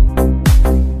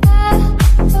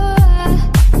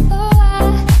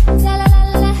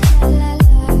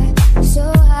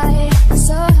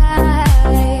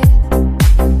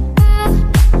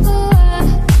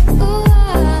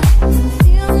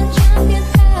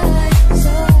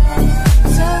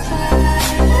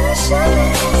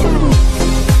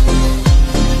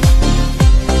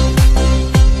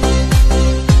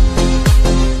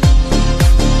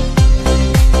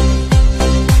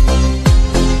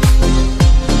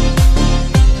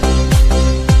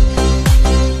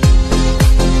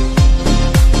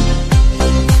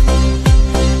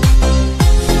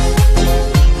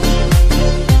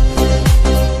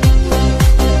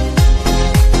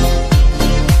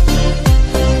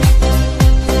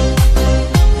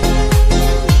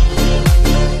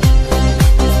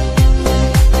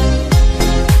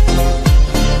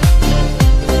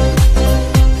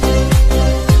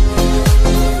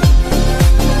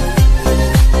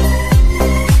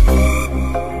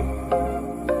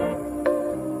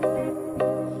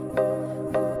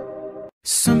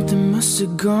 Something must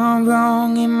have gone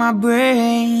wrong in my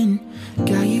brain.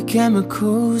 Got your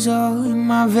chemicals all in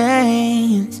my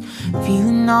veins,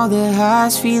 feeling all the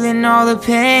highs, feeling all the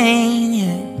pain,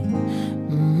 yeah.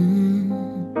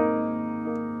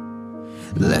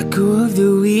 Let go of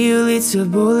the wheel, it's a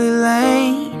bullet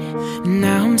lane.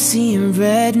 Now I'm seeing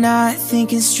red, not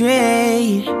thinking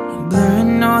straight.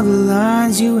 Blurring all the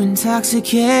lines, you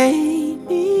intoxicate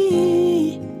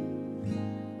me.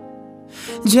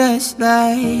 Just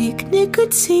like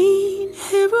nicotine,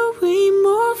 heroin,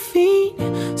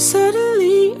 morphine.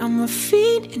 Suddenly I'm a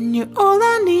fiend and you're all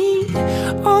I need,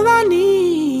 all I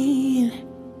need.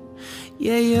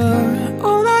 Yeah, you're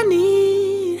all I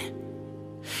need.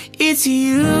 It's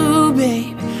you,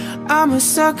 babe. I'm a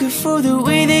sucker for the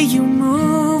way that you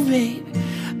move, babe.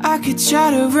 I could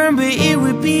try to run, but it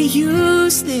would be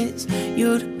useless.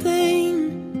 You're to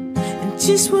blame. And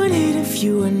just one hit of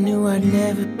you, I knew I'd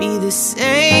never be the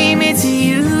same. It's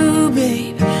you,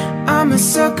 babe. I'm a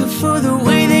sucker for the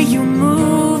way that you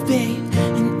move, babe.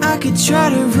 And I could try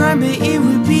to run, but it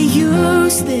would be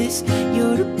useless.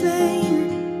 You're to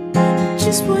blame. And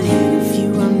just one hit of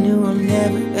you, I knew I'll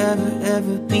never, ever,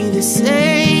 ever be the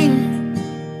same.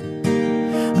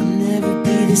 I'll never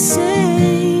be the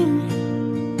same.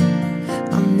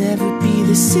 I'll never be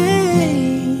the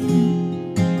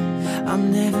same. I'll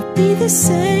never be the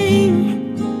same.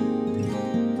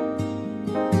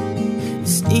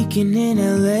 Sneaking in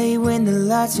LA when the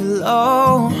lights are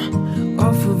low.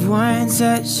 Off of one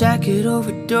touch I could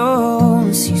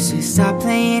overdose. You say stop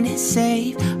playing it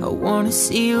safe, I wanna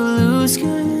see you lose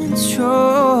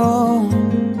control.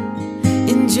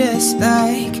 And just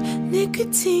like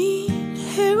nicotine,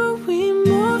 heroin,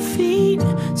 morphine.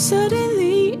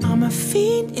 Suddenly I'm a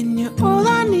fiend and you're all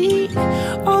I need,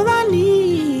 all I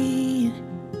need.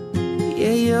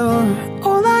 Yeah, you're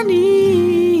all I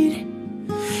need.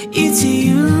 It's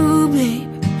you, babe.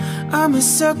 I'm a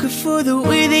sucker for the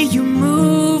way that you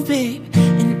move, babe.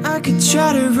 And I could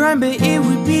try to run, but it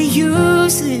would be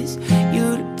useless.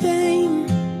 You're to blame.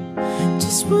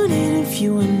 Just one hit of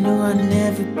you, I knew I'd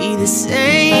never be the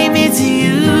same. It's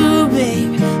you,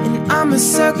 babe. And I'm a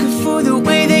sucker for the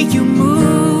way that you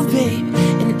move, babe.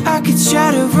 And I could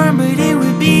try to run, but it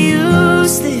would be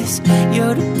useless.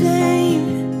 You're to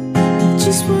blame.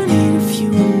 Just one hit of you,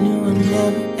 I knew I'd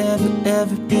never, ever,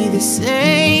 ever be the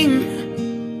same.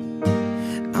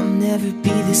 I'll never be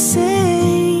the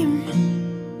same.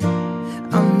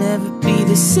 I'll never be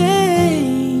the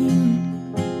same.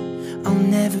 I'll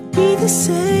never be the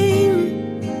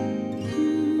same.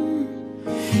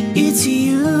 It's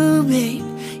you, babe.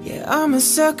 Yeah, I'm a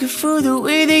sucker for the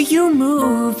way that you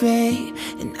move, babe.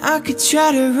 And I could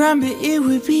try to run, but it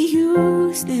would be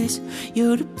useless.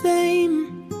 You're to blame.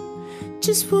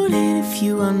 Just one hit of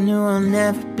you, I knew I'll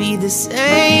never be the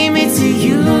same. It's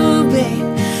you, babe.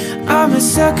 I'm a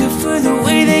sucker for the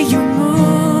way that you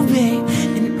move, babe.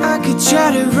 And I could try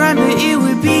to run, but it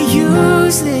would be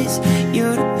useless.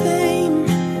 You're to blame.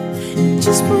 And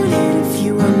just one hit of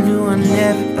you, I knew I'll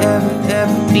never, ever,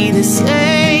 ever be the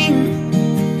same.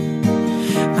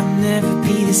 I'll never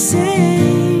be the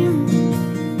same.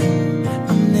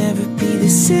 I'll never be the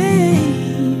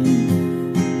same.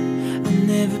 I'll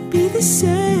never be the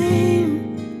same.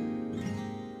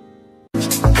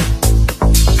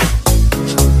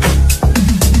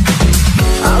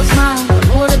 I'll smile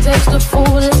what it takes to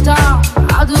fool this town.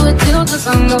 I'll do it till the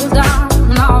sun goes down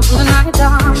and all through the night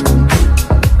time.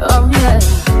 Oh yeah,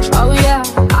 oh yeah.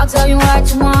 I'll tell you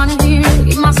what you wanna hear.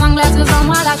 Keep my sunglasses on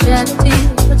while I shed a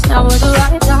tear. It's never the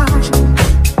right time.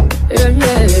 Yeah,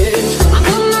 yeah. I'm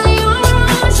putting my arm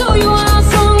around, show you how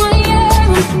strong I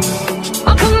am. I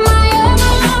put my arm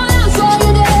around, I saw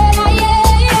you there.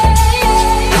 Yeah, yeah,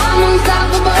 yeah. I'm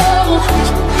unstoppable.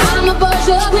 I'm a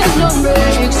buzzer with no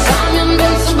brakes. I'm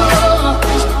invincible.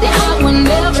 Yeah, I win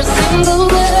every single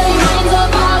day. Minds are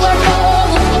powerful.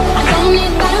 I don't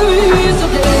need batteries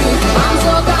today. I'm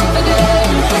so confident.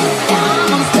 Yeah,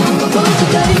 I'm unstoppable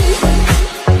today.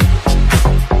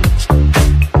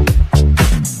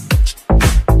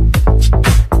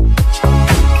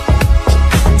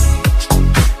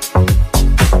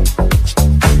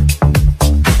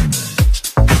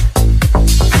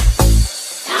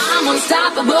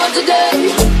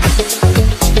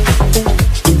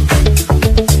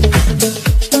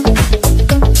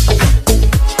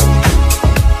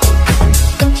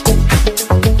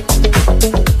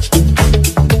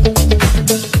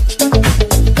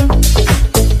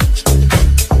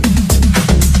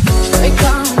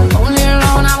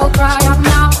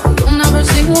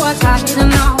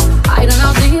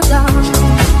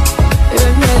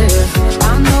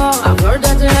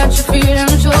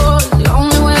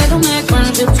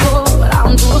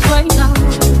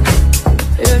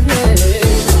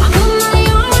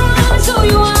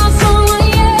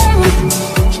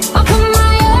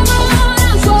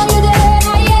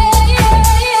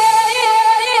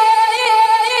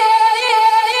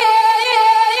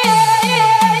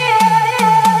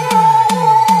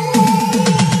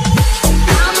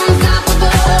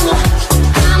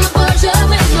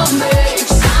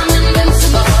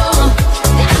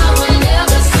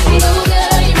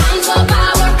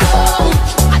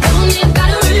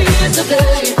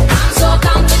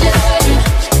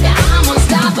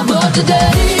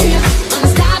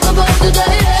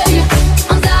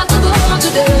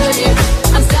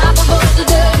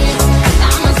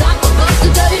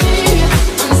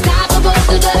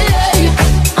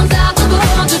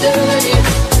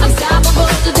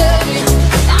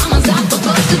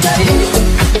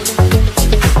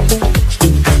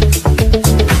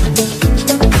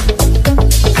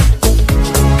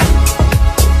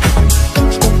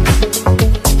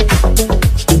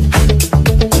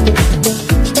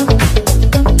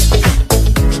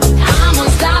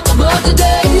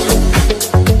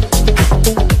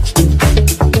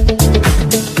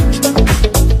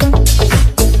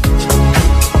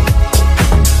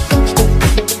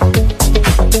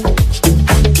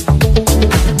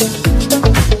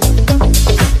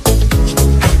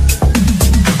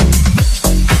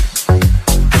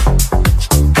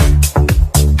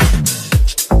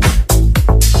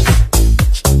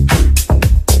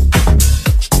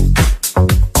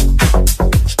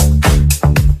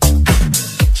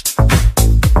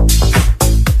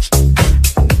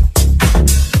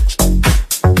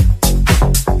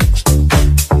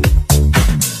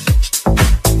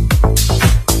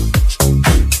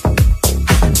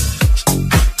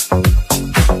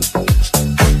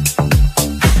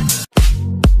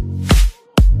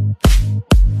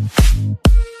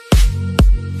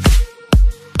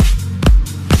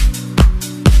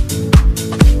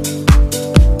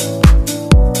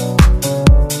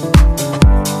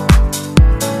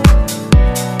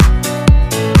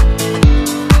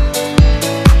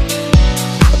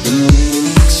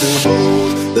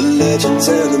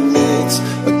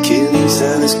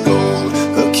 is gold,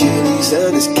 Achilles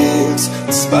and his gifts,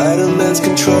 and Spider-Man's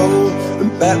control,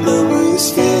 and Batman with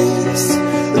his fists.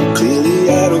 And clearly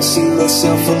I don't see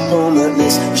myself upon that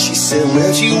list. She said,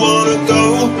 where'd you wanna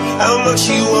go? How much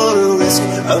you wanna risk?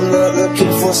 I'm not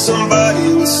looking for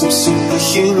somebody with some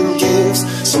superhuman gifts,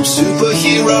 some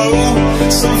superhero,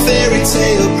 some fairy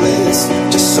tale bliss.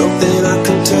 Just something I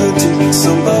can turn to,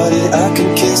 somebody I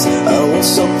can kiss. I want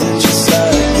something just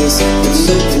like this,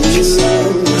 something just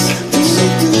like this,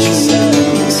 something just like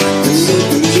this,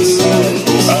 something just like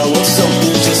this. Oh, I want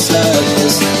something just like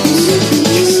this, something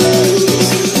just like this.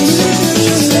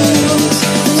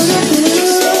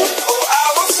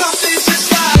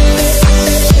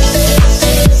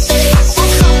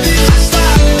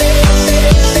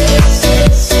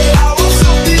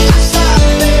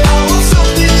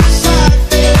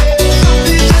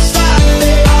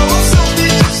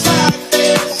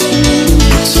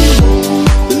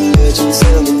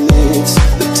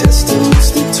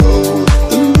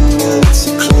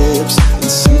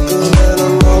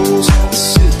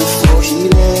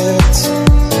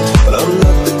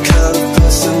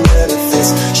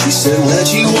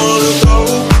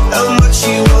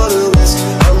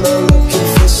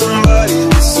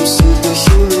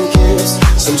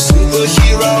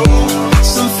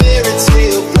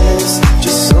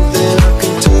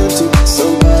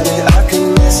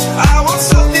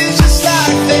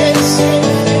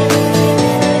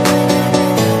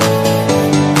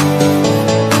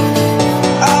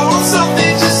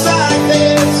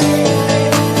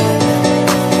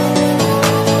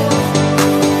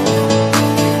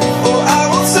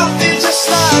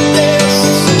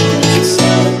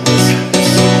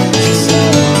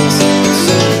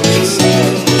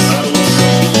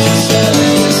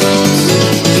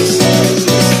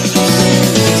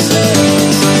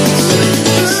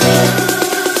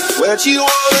 You